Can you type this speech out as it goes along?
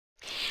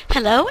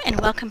Hello and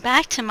welcome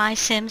back to my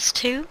Sims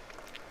 2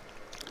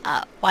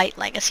 White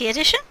Legacy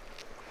Edition.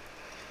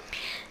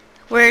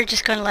 We're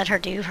just going to let her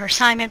do her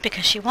assignment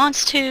because she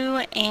wants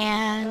to,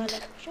 and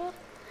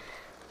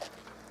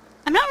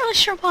I'm not really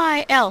sure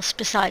why else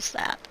besides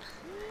that.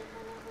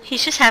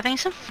 He's just having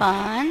some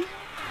fun.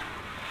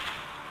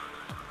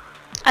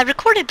 I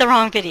recorded the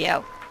wrong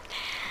video.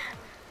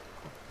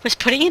 Was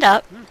putting it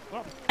up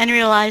and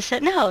realized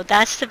that no,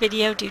 that's the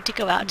video due to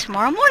go out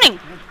tomorrow morning.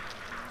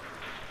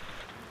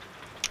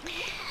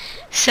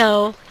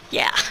 So,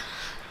 yeah.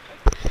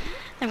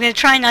 I'm going to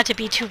try not to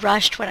be too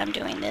rushed when I'm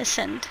doing this,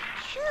 and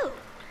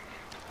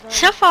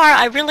so far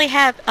I really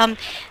have,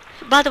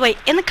 by the way,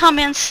 in the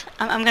comments,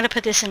 I'm going to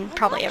put this in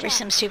probably every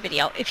Sims 2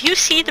 video. If you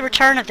see the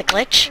return of the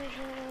glitch,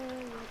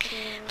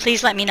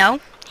 please let me know,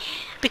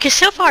 because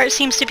so far it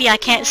seems to be I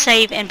can't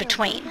save in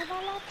between.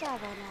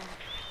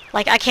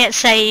 Like I can't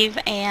save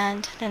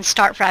and then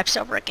start Fraps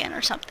over again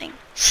or something.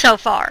 So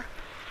far.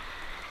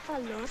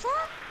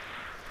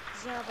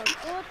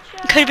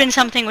 Could have been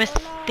something with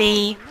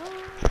the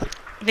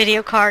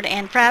video card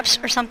and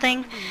Fraps or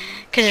something,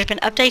 because there's been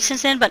updates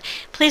since then, but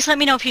please let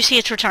me know if you see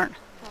its return.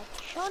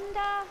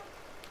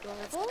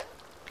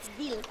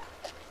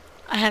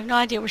 I have no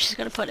idea where she's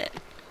going to put it.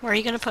 Where are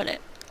you going to put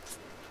it?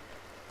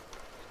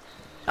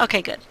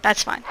 Okay, good.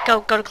 That's fine.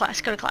 Go to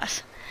class. Go to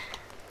class.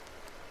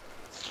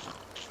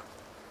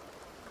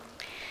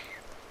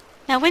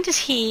 Now, when does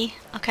he...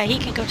 Okay, he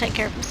can go take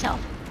care of himself.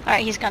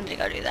 Alright, he's going to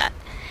go do that.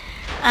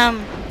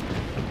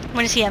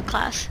 When does he have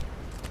class?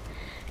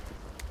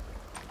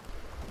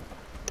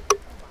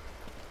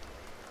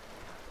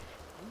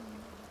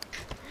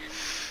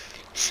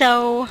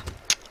 So,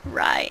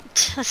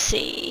 right, let's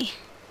see.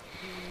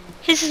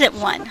 His is at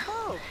 1.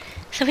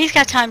 So he's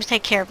got time to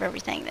take care of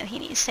everything that he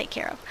needs to take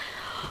care of.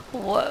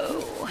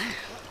 Whoa.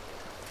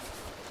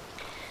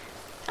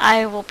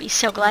 I will be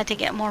so glad to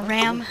get more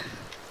RAM.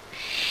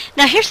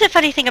 Now here's the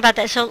funny thing about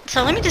that. So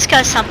let me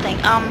discuss something.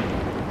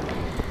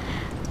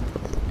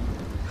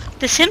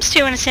 The Sims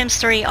 2 and the Sims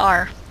 3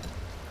 are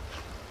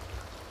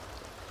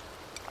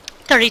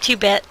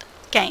 32-bit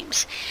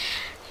games.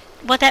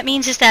 What that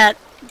means is that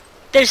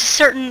there's a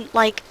certain,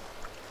 like,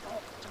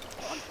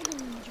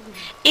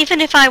 even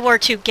if I were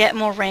to get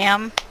more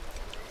RAM,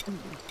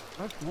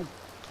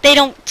 they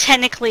don't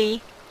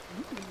technically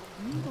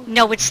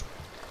know it's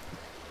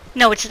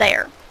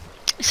there.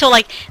 So,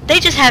 like, they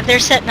just have their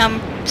set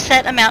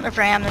amount of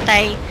RAM that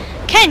they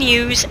can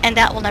use, and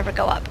that will never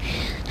go up.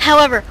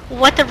 However,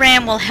 what the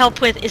RAM will help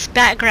with is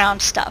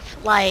background stuff,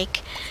 like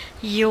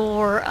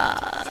your,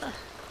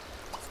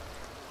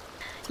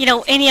 you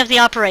know, any of the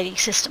operating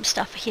system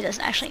stuff. He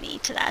doesn't actually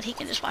need to that. He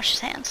can just wash his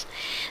hands.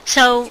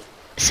 So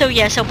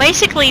yeah, so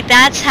basically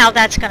that's how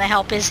that's going to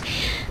help, is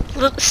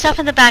stuff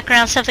in the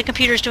background, stuff the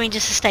computer's doing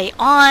just to stay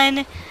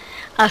on.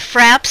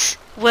 Fraps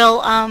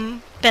will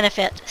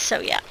benefit,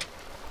 so yeah.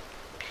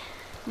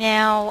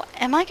 Now,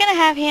 am I going to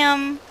have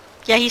him...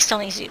 Yeah, he still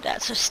needs to do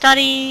that. So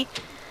study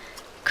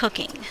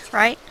cooking,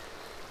 right?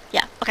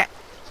 Yeah, okay.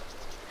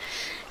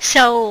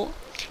 So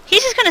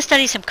he's just going to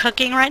study some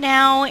cooking right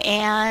now,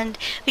 and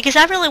because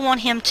I really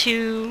want him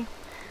to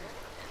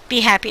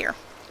be happier.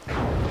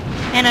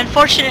 And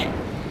unfortunate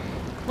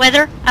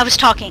weather, I was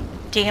talking.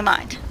 Do you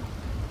mind?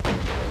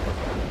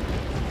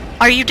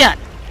 Are you done?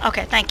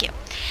 Okay, thank you.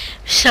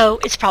 So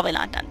it's probably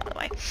not done, by the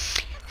way.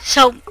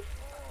 So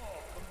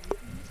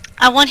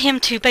I want him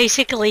to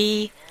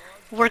basically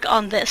work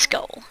on this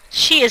goal.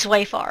 She is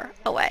way far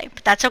away,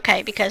 but that's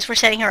okay because we're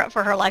setting her up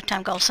for her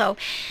lifetime goal. So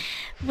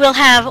we'll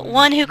have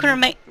one who can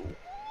remain...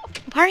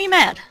 Why are you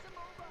mad?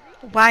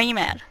 Why are you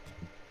mad?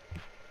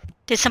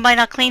 Did somebody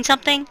not clean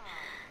something?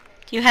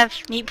 Do you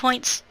have neat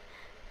points?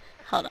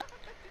 Hold on.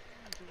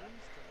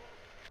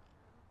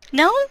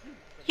 No?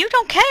 You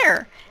don't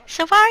care.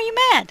 So why are you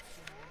mad?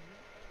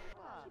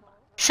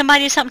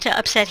 Somebody did something to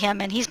upset him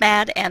and he's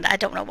mad and I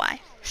don't know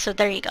why. So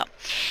there you go.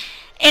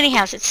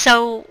 Anyhow,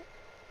 so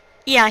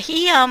yeah,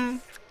 he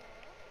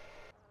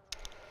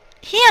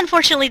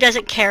unfortunately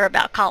doesn't care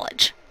about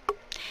college,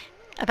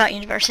 about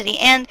university,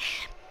 and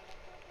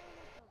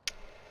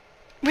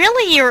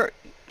really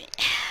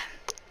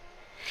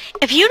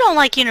if you don't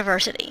like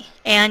university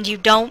and you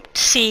don't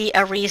see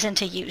a reason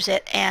to use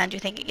it and you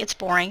think it gets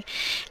boring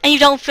and you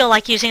don't feel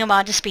like using a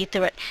mod to speed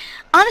through it,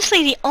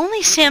 honestly the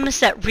only Sims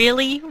that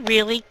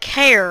really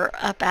care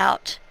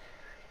about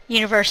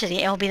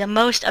university and will be the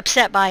most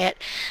upset by it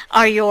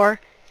are your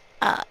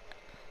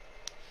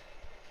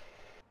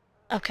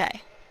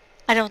okay,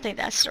 I don't think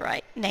that's the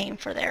right name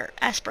for their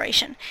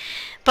aspiration,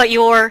 but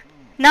your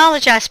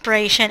knowledge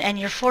aspiration and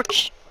your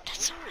fortune.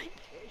 That's alright.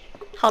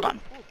 Hold on.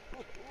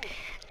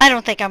 I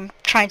don't think I'm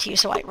trying to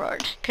use the right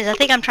word, because I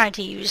think I'm trying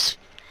to use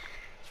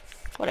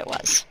what it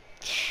was.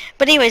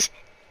 But anyways,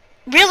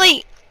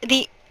 really,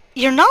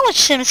 your knowledge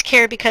Sims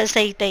care because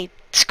they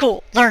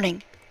school,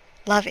 learning,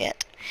 love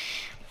it.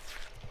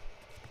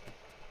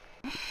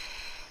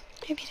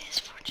 Maybe it is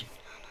fortune.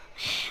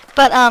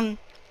 But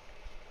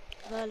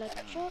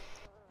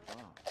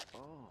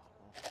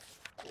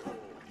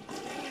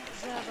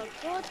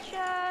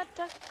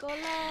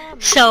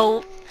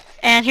So,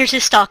 and here's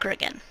his stalker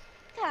again.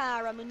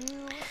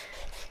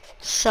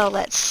 So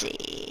let's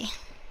see.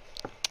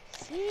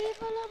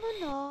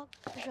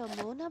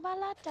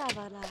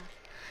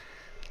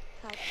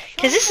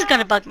 Because this is going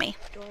to bug me.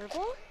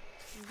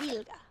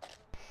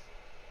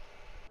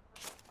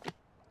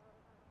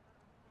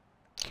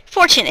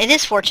 Fortune, it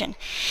is Fortune.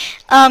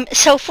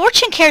 So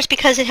Fortune cares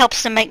because it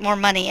helps them make more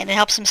money and it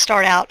helps them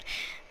start out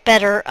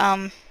better.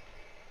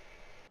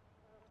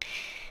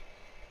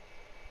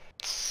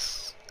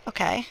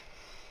 Okay.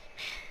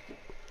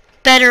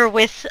 Better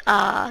with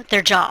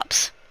their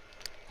jobs.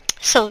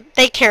 So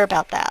they care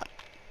about that.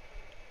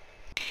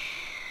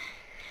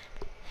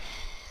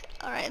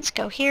 Alright, let's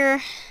go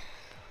here.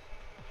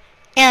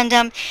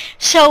 And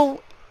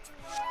so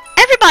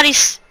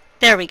everybody's...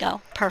 There we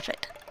go.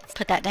 Perfect.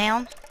 Put that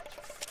down.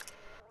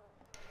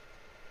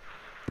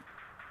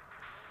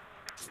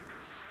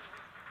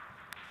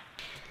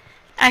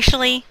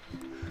 Actually...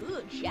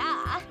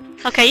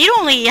 Okay, you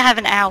only have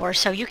an hour,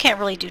 so you can't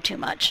really do too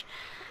much.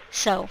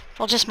 So,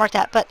 we'll just mark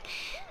that. But,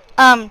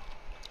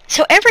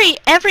 so every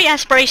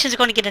aspiration is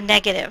going to get a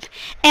negative.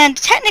 And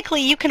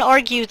technically, you can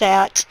argue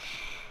that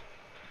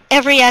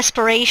every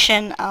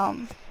aspiration,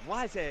 well,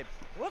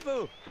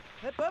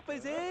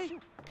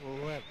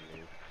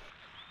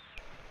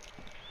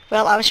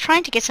 I was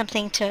trying to get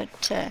something to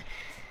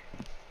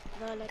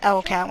oh,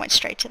 okay, I went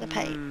straight to the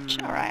page.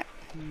 Alright.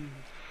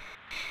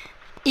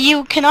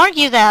 You can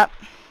argue that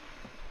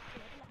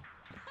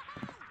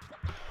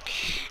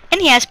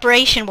any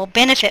aspiration will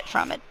benefit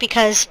from it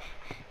because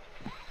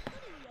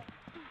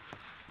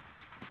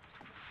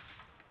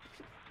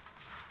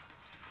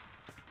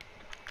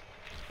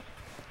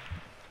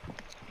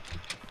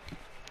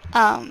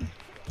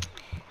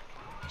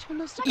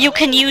you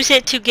can use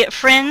it to get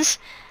friends.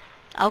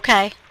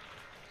 Okay.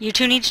 You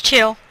two need to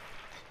chill.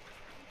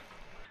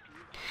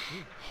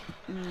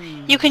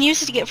 You can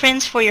use it to get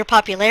friends for your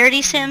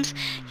popularity sims.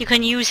 You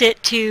can use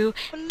it to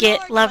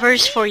get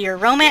lovers for your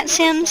romance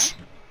sims.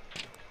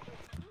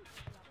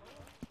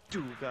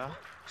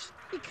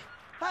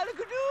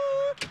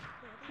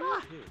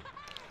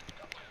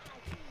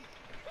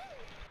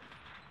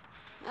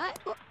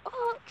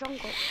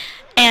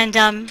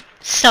 And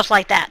stuff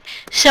like that.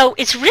 So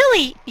it's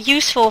really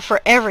useful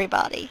for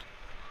everybody.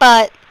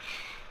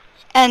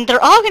 And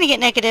they're all going to get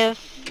negative.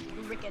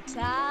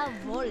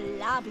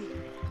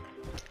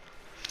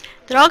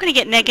 They're all going to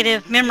get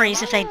negative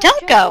memories if they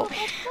don't go.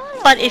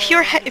 But if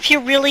you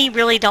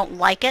really don't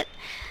like it,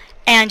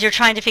 and you're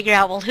trying to figure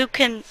out, well, how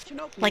can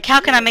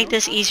I make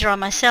this easier on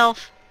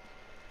myself?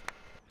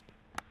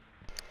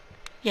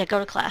 Yeah, go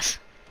to class.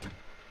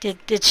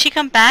 Did she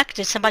come back?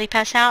 Did somebody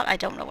pass out? I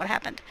don't know what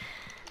happened.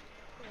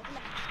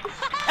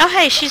 Oh,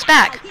 hey, she's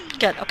back.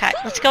 Good. Okay,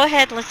 let's go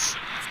ahead. Let's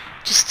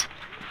just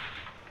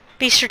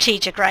be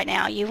strategic right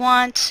now. You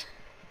want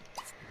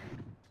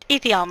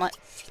eat the omelet.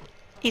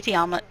 Eat the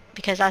omelet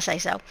because I say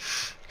so.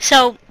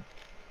 So,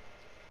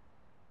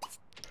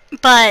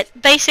 but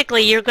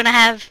basically, you're going to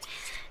have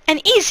an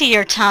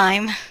easier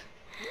time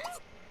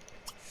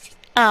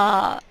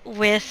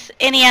with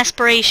any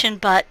aspiration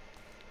but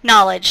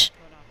knowledge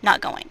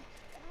not going.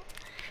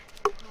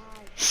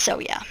 So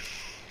yeah.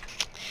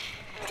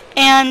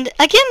 And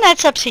again,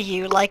 that's up to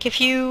you. Like if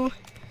you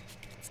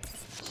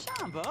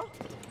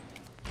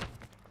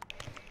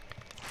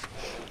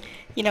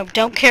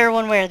don't care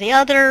one way or the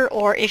other,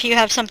 or if you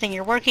have something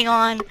you're working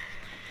on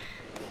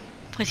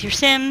with your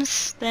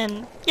Sims,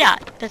 then yeah,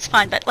 that's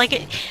fine. But like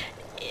it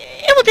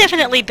will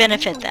definitely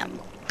benefit them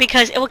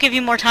because it will give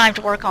you more time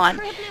to work on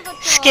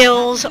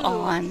skills,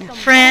 on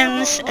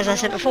friends, as I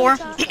said before.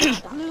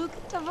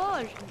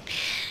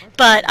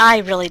 But I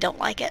really don't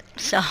like it,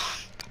 so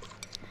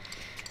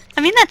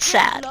I mean, that's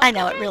sad. I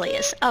know it really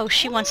is. Oh,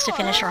 she wants to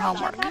finish her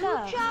homework.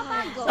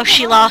 Oh,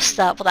 she lost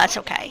the... Well, that's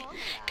okay.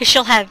 Because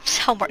she'll have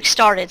homework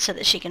started so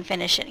that she can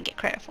finish it and get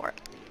credit for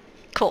it.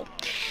 Cool.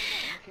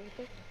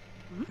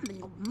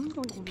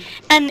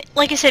 And,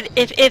 like I said,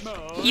 if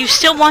you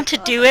still want to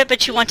do it,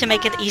 but you want to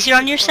make it easier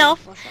on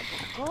yourself,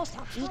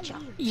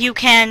 you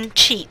can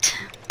cheat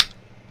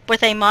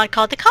with a mod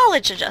called the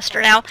College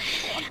Adjuster. Now,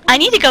 I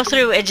need to go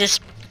through and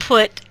just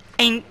put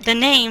the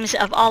names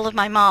of all of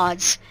my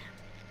mods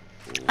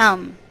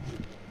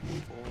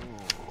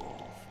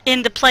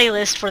in the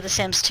playlist for The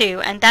Sims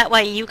 2, and that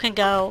way you can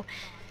go.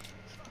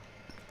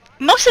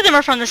 Most of them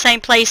are from the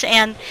same place,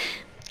 and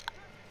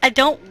I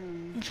don't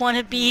want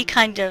to be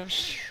kind of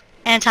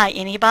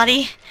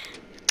anti-anybody,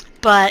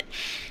 but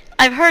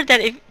I've heard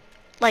that if,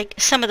 like,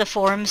 some of the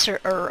forums or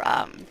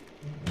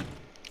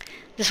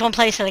this one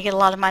place that I get a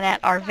lot of mine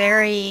at are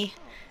very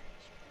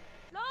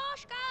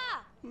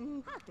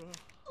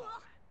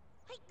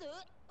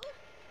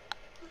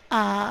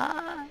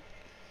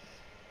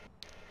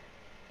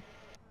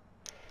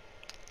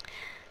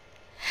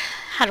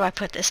how do I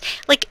put this?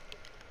 Like,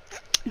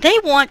 they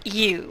want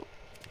you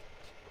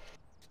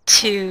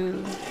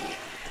to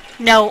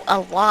know a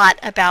lot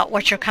about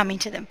what you're coming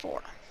to them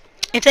for.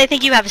 If they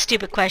think you have a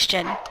stupid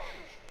question,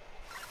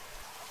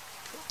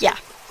 yeah,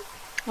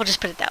 we'll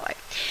just put it that way.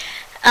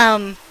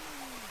 Um,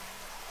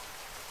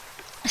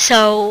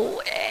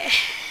 so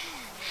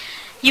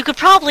you could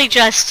probably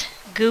just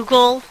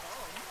Google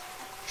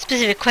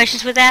specific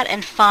questions with that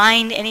and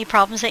find any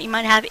problems that you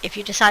might have if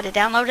you decide to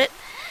download it.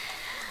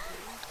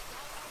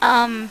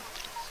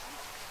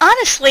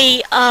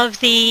 Honestly, of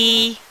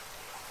the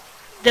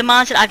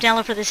mods that I've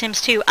downloaded for The Sims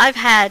 2, I've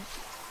had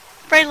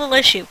very little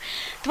issue.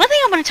 The one thing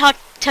I want to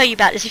tell you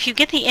about is if you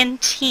get the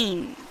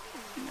N-Teen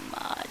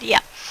mod,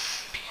 yeah,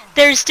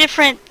 there's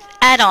different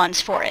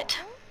add-ons for it.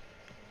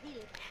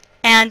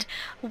 And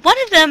one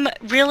of them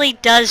really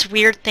does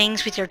weird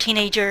things with your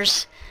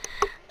teenagers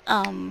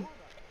and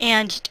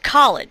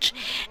college.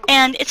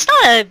 And it's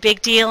not a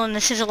big deal in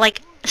the sense of,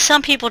 like,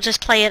 some people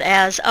just play it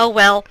as, oh,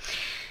 well,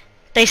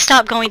 they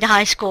stop going to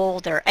high school,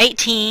 they're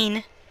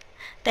 18,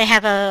 they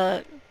have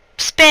a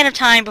span of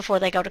time before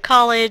they go to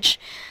college,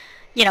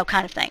 you know,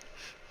 kind of thing.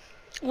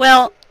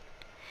 Well,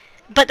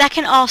 but that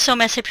can also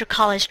mess up your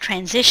college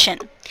transition.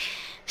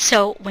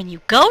 So when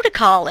you go to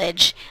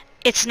college,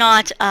 it's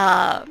not,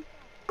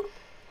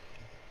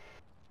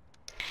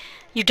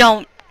 you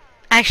don't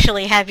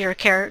actually have your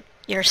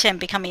sim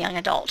become a young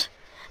adult.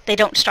 They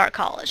don't start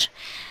college.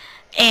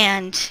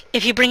 And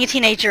if you bring a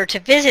teenager to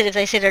visit, if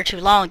they sit there too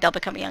long, they'll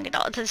become a young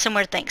adult. It's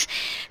similar things.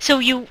 So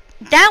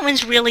that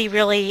one's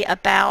really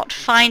about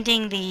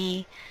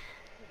finding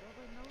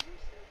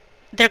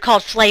they're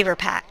called flavor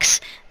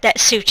packs that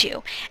suit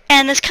you.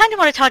 And that's kind of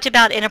what I talked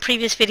about in a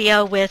previous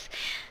video with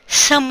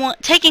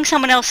taking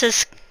someone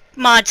else's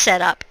mod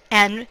setup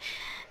and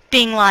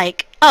being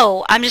like,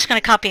 oh, I'm just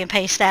going to copy and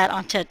paste that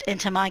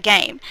into my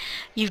game.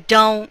 You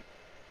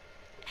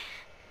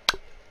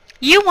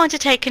want to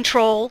take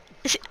control.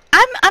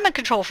 I'm a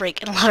control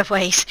freak in a lot of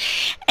ways,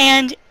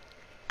 and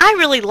I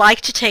really like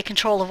to take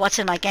control of what's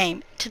in my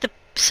game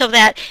so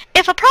that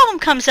if a problem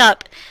comes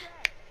up,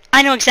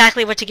 I know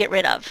exactly what to get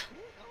rid of.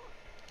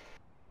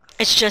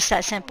 It's just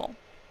that simple.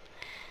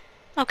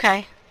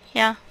 Okay,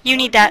 yeah, you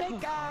need that.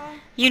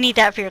 You need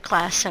that for your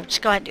class, so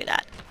just go ahead and do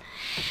that.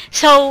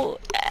 So,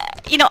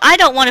 you know, I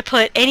don't want to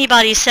put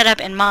anybody's setup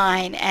in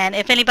mine, and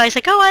if anybody's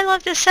like, oh, I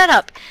love this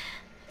setup,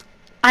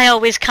 I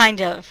always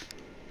kind of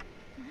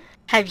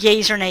have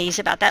yays or nays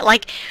about that.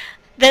 Like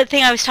the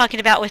thing I was talking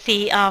about with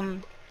the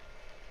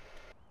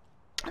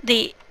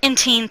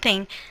in-teen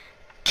thing,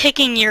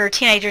 kicking your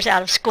teenagers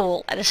out of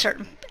school out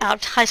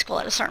of high school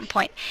at a certain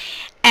point.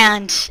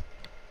 And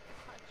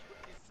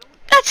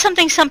that's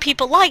something some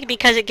people like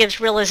because it gives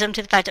realism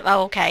to the fact of,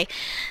 oh, okay.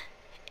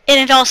 And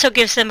it also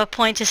gives them a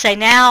point to say,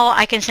 now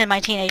I can send my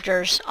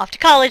teenagers off to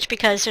college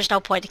because there's no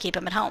point to keep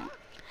them at home.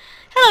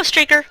 Hello,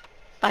 Streaker.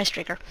 Bye,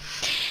 Streaker.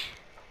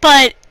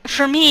 But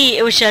for me,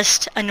 it was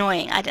just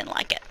annoying. I didn't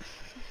like it.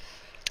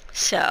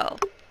 So,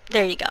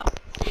 there you go.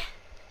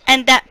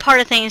 And that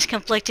part of things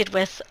conflicted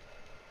with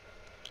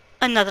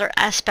another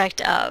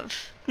aspect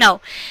of... No,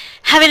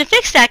 having to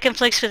fix that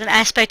conflicts with an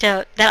aspect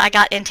of that I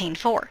got N-Teen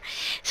for.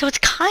 So it's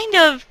kind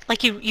of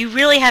like you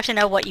really have to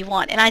know what you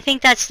want. And I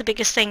think that's the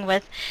biggest thing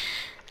with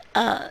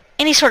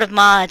any sort of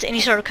mods,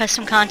 any sort of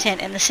custom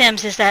content in The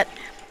Sims is that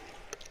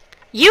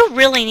you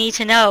really need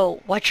to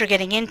know what you're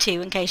getting into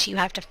in case you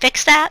have to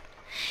fix that.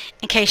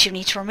 In case you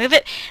need to remove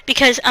it.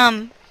 Because,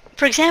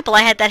 for example,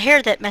 I had that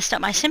hair that messed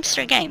up my Sims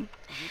 3 game.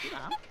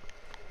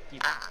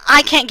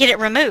 I can't get it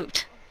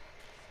removed.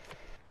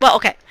 Well,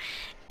 okay.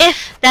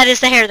 If that is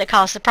the hair that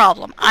caused the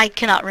problem, I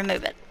cannot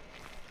remove it.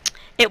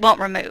 It won't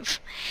remove.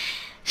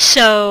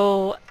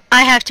 So,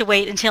 I have to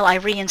wait until I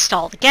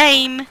reinstall the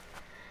game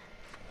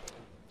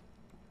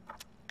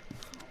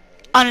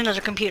on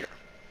another computer.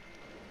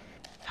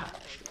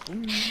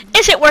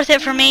 Is it worth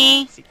it for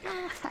me?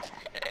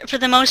 For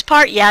the most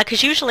part, yeah,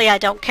 because usually I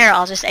don't care.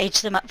 I'll just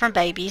age them up from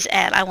babies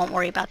and I won't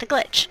worry about the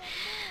glitch.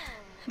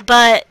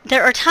 But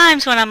there are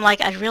times when I'm like,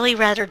 I'd really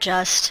rather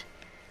just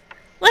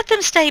let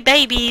them stay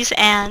babies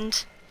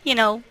and, you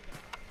know,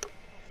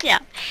 yeah.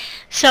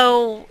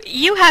 So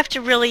you have to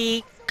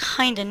really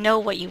kind of know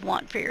what you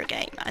want for your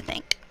game, I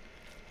think.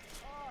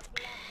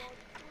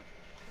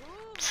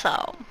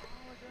 So...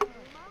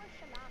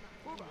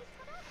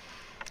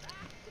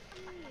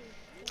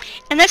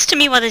 And that's to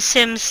me why The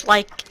Sims,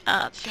 like,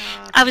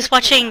 I was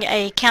watching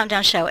a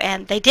countdown show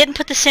and they didn't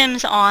put The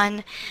Sims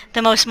on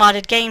the most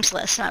modded games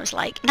list. And I was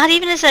like, not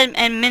even as a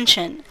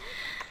mention.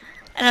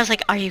 And I was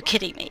like, are you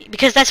kidding me?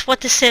 Because that's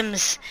what The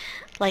Sims,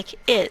 like,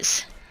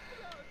 is.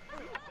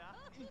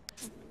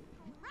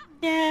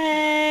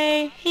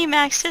 Yay! He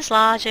maxed his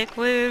logic.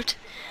 Woot.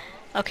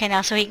 Okay,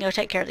 now so he can go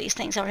take care of these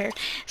things over here.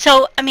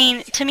 So, I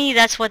mean, to me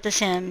that's what The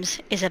Sims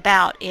is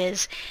about,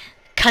 is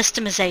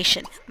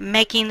customization,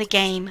 making the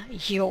game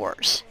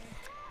yours.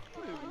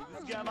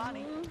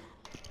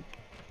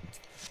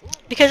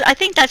 Because I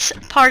think that's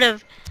part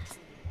of...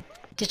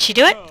 Did she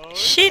do it?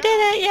 She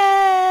did it!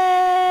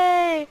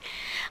 Yay!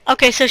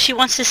 Okay, so she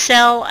wants to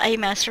sell a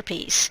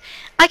masterpiece.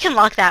 I can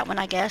lock that one,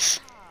 I guess.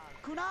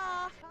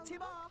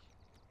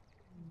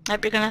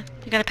 Yep, you're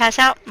gonna pass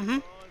out? Mm-hmm.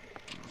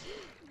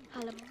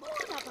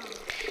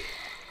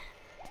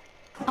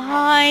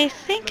 I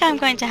think I'm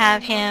going to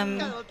have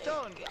him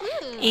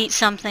eat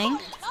something.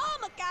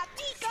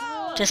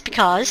 just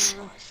because.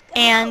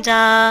 And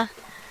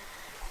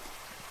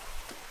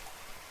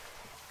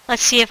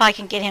let's see if I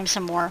can get him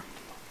some more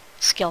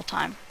skill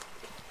time.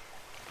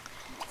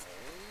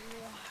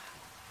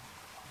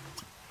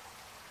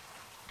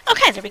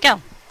 Okay, there we go.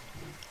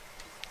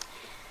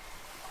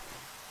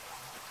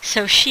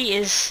 So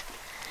she's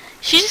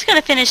just going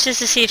to finish this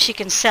to see if she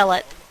can sell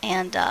it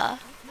and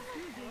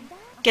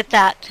get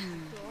that.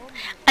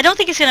 I don't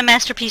think it's going to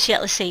masterpiece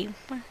yet. Let's see.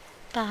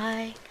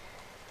 Buy.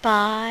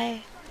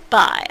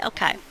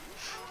 Okay.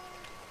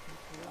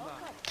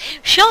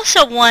 She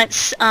also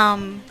wants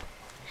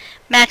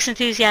max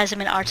enthusiasm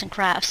in arts and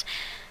crafts.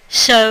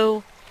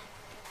 So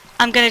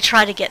I'm going to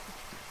try to get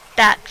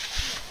that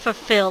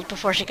fulfilled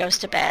before she goes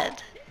to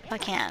bed, if I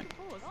can.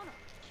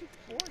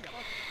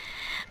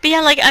 But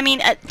yeah, like, I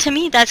mean, to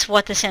me, that's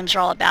what The Sims are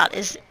all about,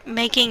 is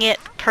making it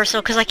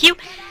personal. Because, like, you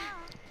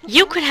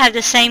could have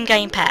the same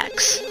game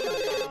packs,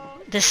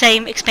 the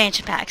same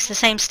expansion packs, the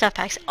same stuff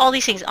packs, all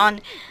these things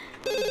on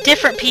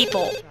different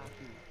people's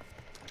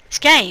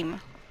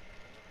game.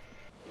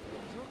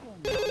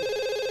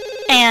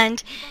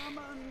 And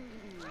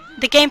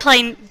the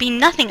gameplay be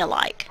nothing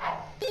alike.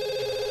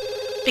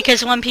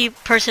 Because one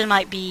person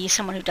might be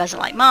someone who doesn't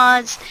like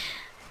mods,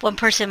 one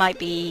person might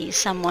be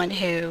someone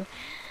who,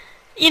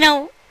 you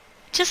know,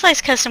 just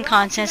likes custom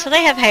content, so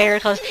they have hair,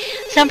 clothes.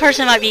 Some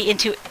person might be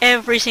into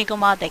every single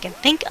mod they can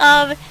think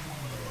of.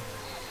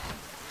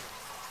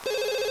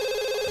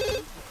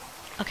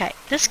 Okay,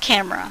 this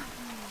camera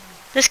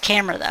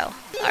though.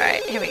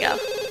 Alright, here we go.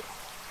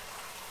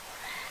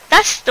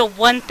 That's the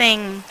one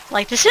thing,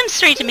 like, The Sims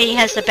 3 to me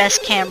has the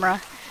best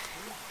camera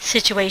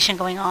situation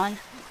going on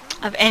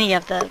of any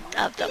of them.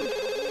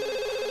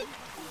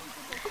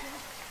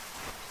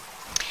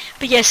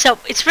 But yeah, so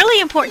it's really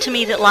important to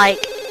me that,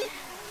 like,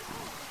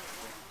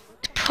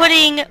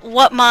 putting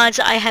what mods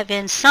I have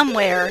in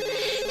somewhere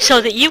so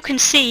that you can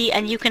see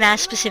and you can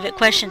ask specific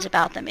questions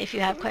about them if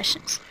you have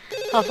questions.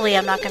 Hopefully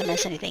I'm not going to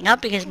mess anything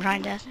up because I'm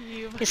trying to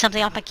get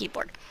something off my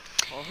keyboard.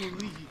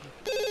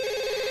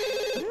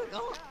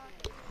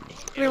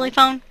 Really,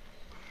 phone?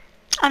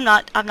 I'm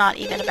not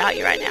even about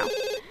you right now.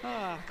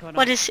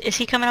 What is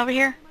he coming over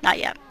here? Not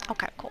yet.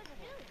 Okay, cool.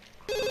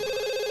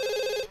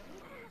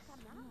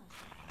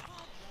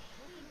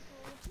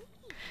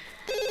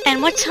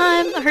 And what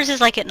time? Hers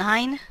is like at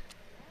 9?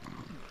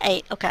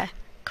 8, okay,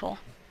 cool.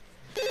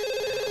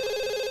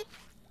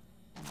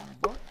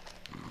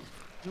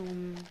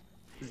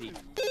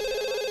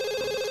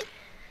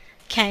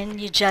 Can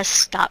you just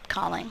stop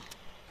calling?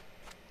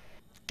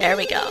 There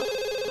we go.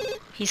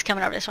 He's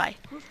coming over this way.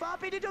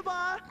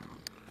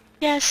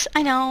 Yes,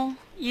 I know.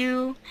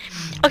 You...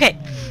 Okay.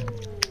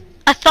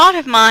 A thought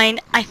of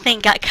mine, I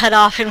think, got cut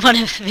off in one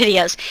of the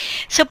videos.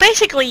 So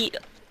basically,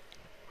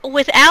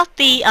 without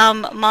the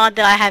mod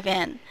that I have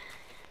in,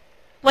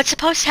 what's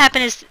supposed to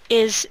happen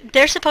is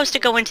they're supposed to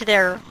go into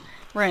their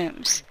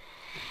rooms,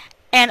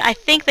 and I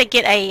think they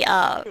get a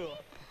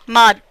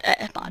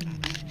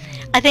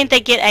I think they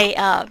get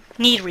a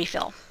need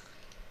refill.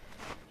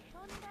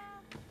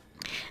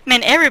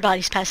 Man,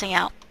 everybody's passing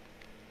out.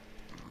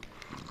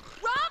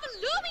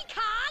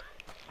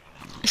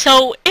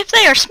 So if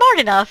they are smart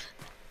enough,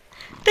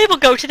 they will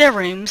go to their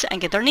rooms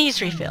and get their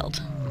needs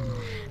refilled.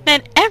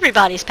 Man,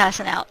 everybody's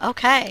passing out.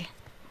 Okay.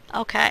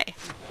 Okay.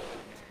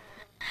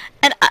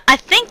 And I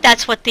think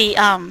that's what the,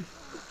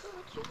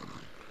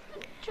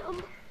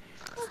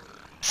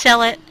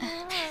 sell it.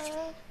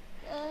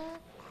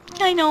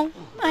 I know.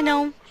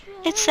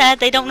 It's sad.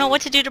 They don't know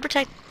what to do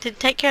to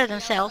take care of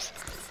themselves.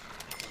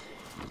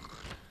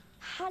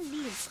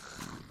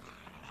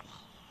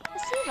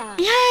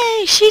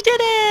 Yay! She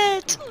did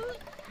it!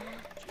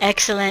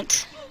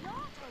 Excellent.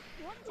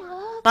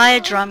 Buy a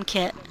drum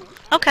kit.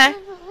 Okay.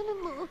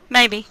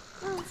 Maybe.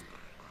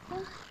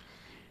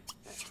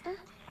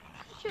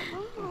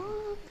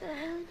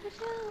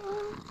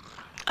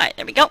 Alright,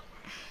 there we go.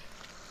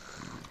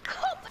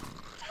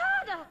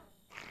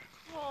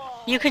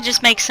 You could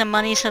just make some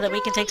money so that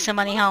we can take some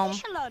money home.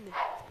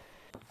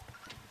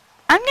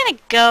 I'm gonna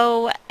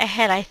go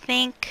ahead, I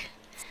think,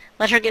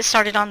 let her get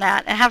started on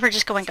that, and have her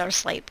just go and go to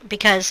sleep,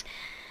 because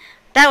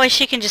that way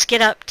she can just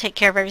get up, take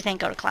care of everything,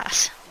 go to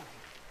class.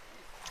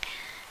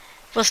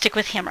 We'll stick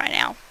with him right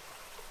now.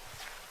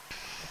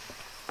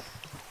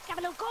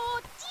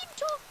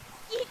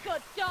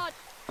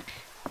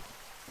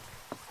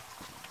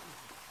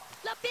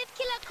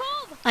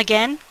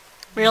 Again?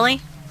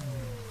 Really?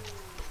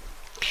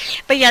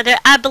 But yeah,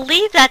 I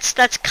believe that's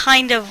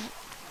kind of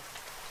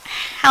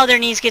how their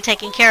needs get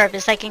taken care of,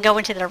 is they can go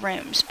into their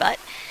rooms, but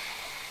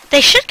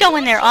they should go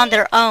in there on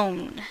their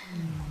own.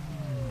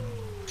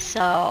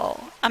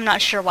 So, I'm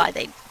not sure why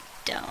they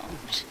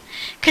don't.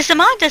 Because the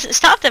mod doesn't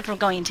stop them from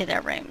going into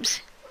their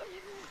rooms.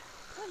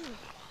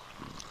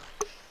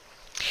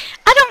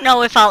 I don't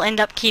know if I'll end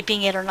up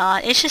keeping it or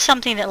not. It's just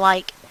something that,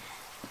 like,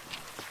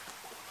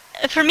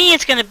 for me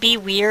it's going to be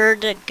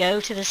weird to go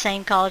to the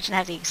same college and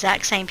have the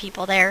exact same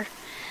people there.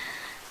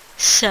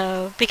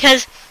 So,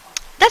 because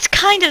that's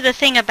kind of the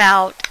thing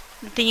about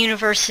the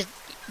university,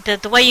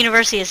 the way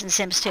university is in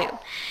Sims 2.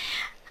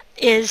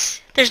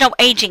 is there's no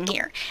aging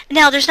here.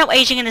 Now, there's no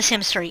aging in The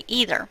Sims 3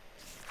 either.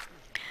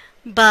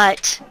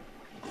 But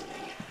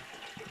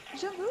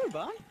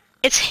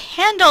it's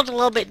handled a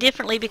little bit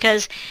differently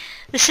because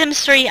The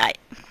Sims 3,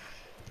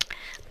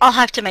 I'll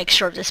have to make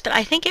sure of this, but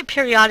I think it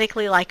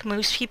periodically like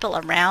moves people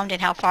around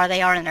and how far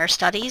they are in their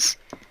studies.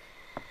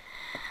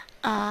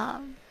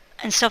 And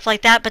stuff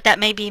like that, but that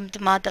may be the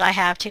mod that I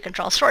have to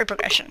control story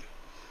progression.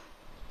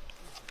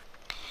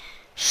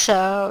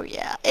 So,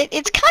 yeah,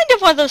 it's kind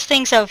of one of those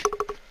things of,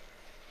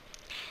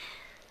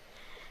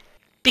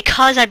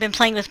 because I've been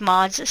playing with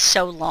mods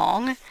so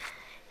long,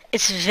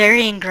 it's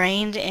very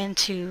ingrained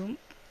into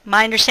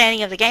my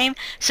understanding of the game,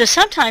 so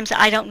sometimes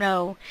I don't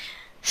know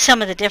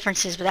some of the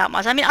differences without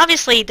mods. I mean,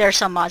 obviously, there are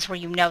some mods where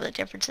you know the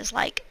differences,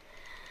 like,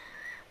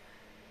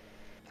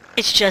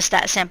 it's just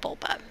that simple,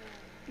 but,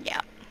 yeah.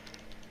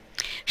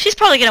 She's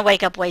probably going to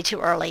wake up way too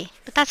early,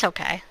 but that's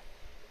okay.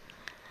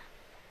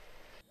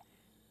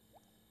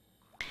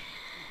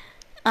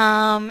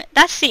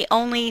 That's the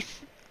only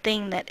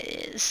thing that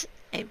is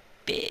a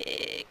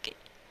big...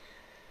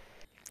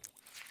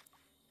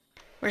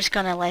 We're just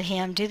going to let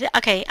him do that.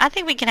 Okay, I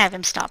think we can have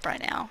him stop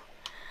right now.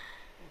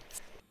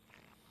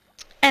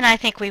 And I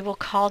think we will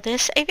call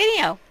this a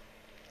video.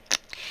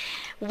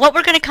 What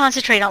we're going to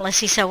concentrate on, let's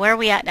see, so where are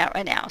we at now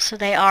right now? So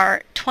they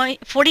are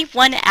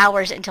 41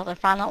 hours until the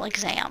final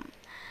exam.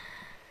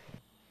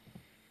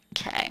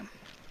 Okay.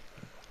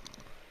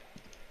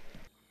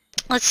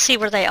 Let's see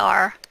where they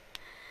are.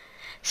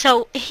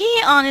 So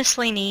he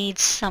honestly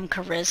needs some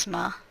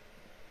charisma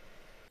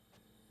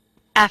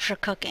after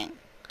cooking.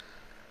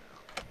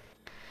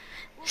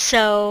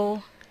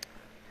 So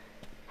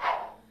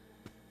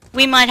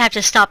we might have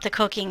to stop the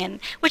cooking, and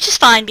which is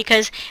fine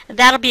because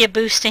that'll be a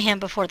boost to him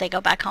before they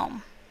go back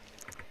home.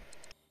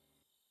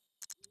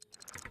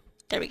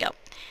 There we go.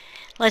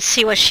 Let's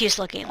see what she's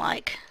looking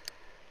like.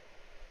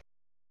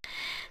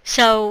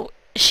 So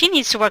she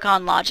needs to work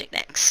on logic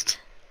next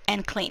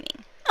and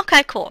cleaning.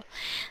 Okay, cool.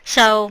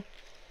 So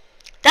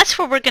that's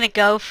where we're going to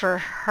go for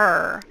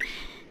her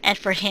and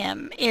for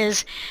him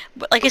is,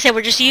 like I said,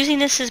 we're just using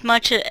this as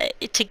much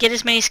to get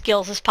as many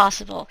skills as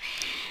possible.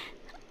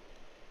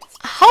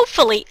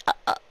 Hopefully,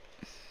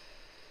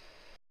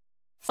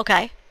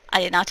 okay, I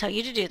did not tell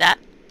you to do that.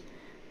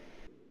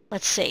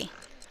 Let's see.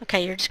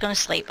 Okay, you're just going to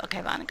sleep.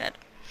 Okay, fine, good.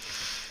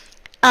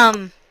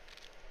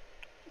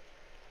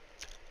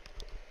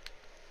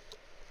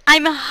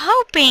 I'm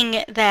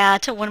hoping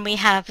that when we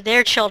have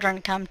their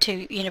children come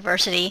to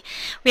university,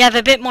 we have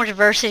a bit more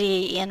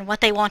diversity in what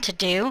they want to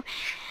do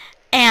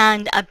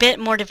and a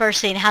bit more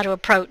diversity in how to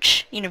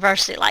approach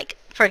university. Like,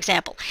 for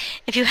example,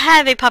 if you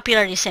have a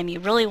popularity sim, you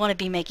really want to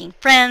be making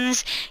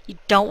friends, you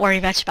don't worry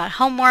much about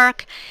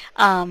homework,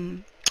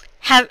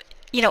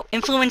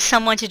 influence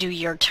someone to do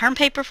your term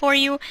paper for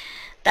you,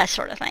 that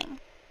sort of thing.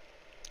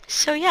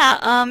 So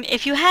yeah,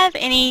 if you have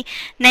any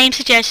name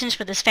suggestions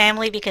for this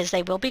family, because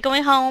they will be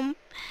going home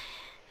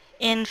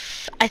in,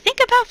 I think,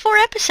 about 4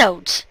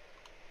 episodes.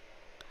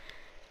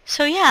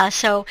 So yeah,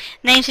 so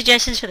name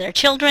suggestions for their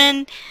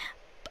children,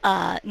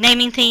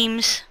 naming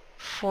themes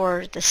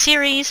for the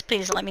series,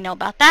 please let me know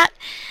about that.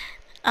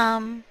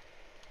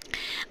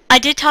 I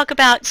did talk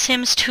about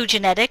Sims 2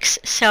 genetics,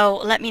 so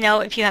let me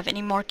know if you have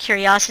any more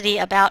curiosity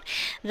about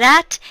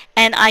that,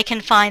 and I can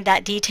find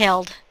that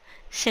detailed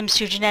Sims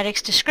 2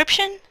 genetics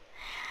description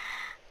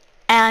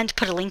and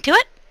put a link to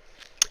it.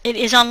 It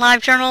is on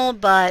LiveJournal,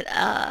 but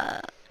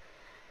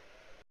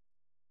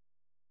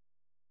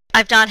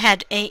I've not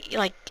had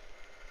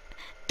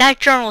that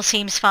journal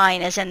seems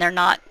fine, as in they're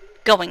not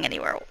going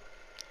anywhere.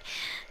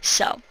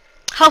 So,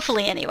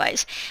 hopefully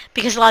anyways,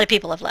 because a lot of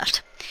people have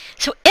left.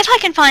 So if I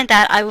can find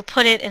that, I will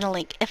put it in a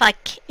link.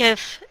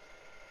 If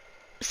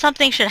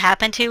something should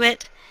happen to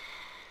it,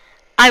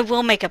 I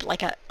will make up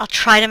I'll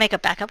try to make a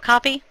backup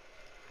copy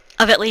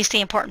of at least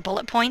the important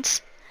bullet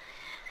points.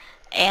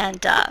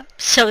 And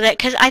so that,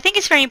 because I think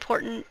it's very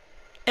important,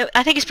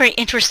 I think it's very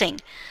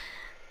interesting,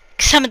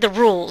 some of the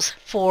rules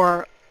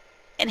for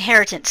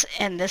inheritance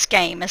in this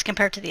game as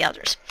compared to the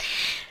others.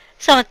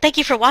 So thank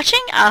you for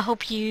watching. I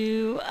hope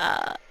you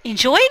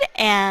enjoyed,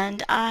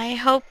 and I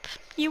hope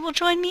you will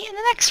join me in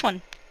the next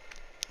one.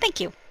 Thank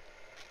you.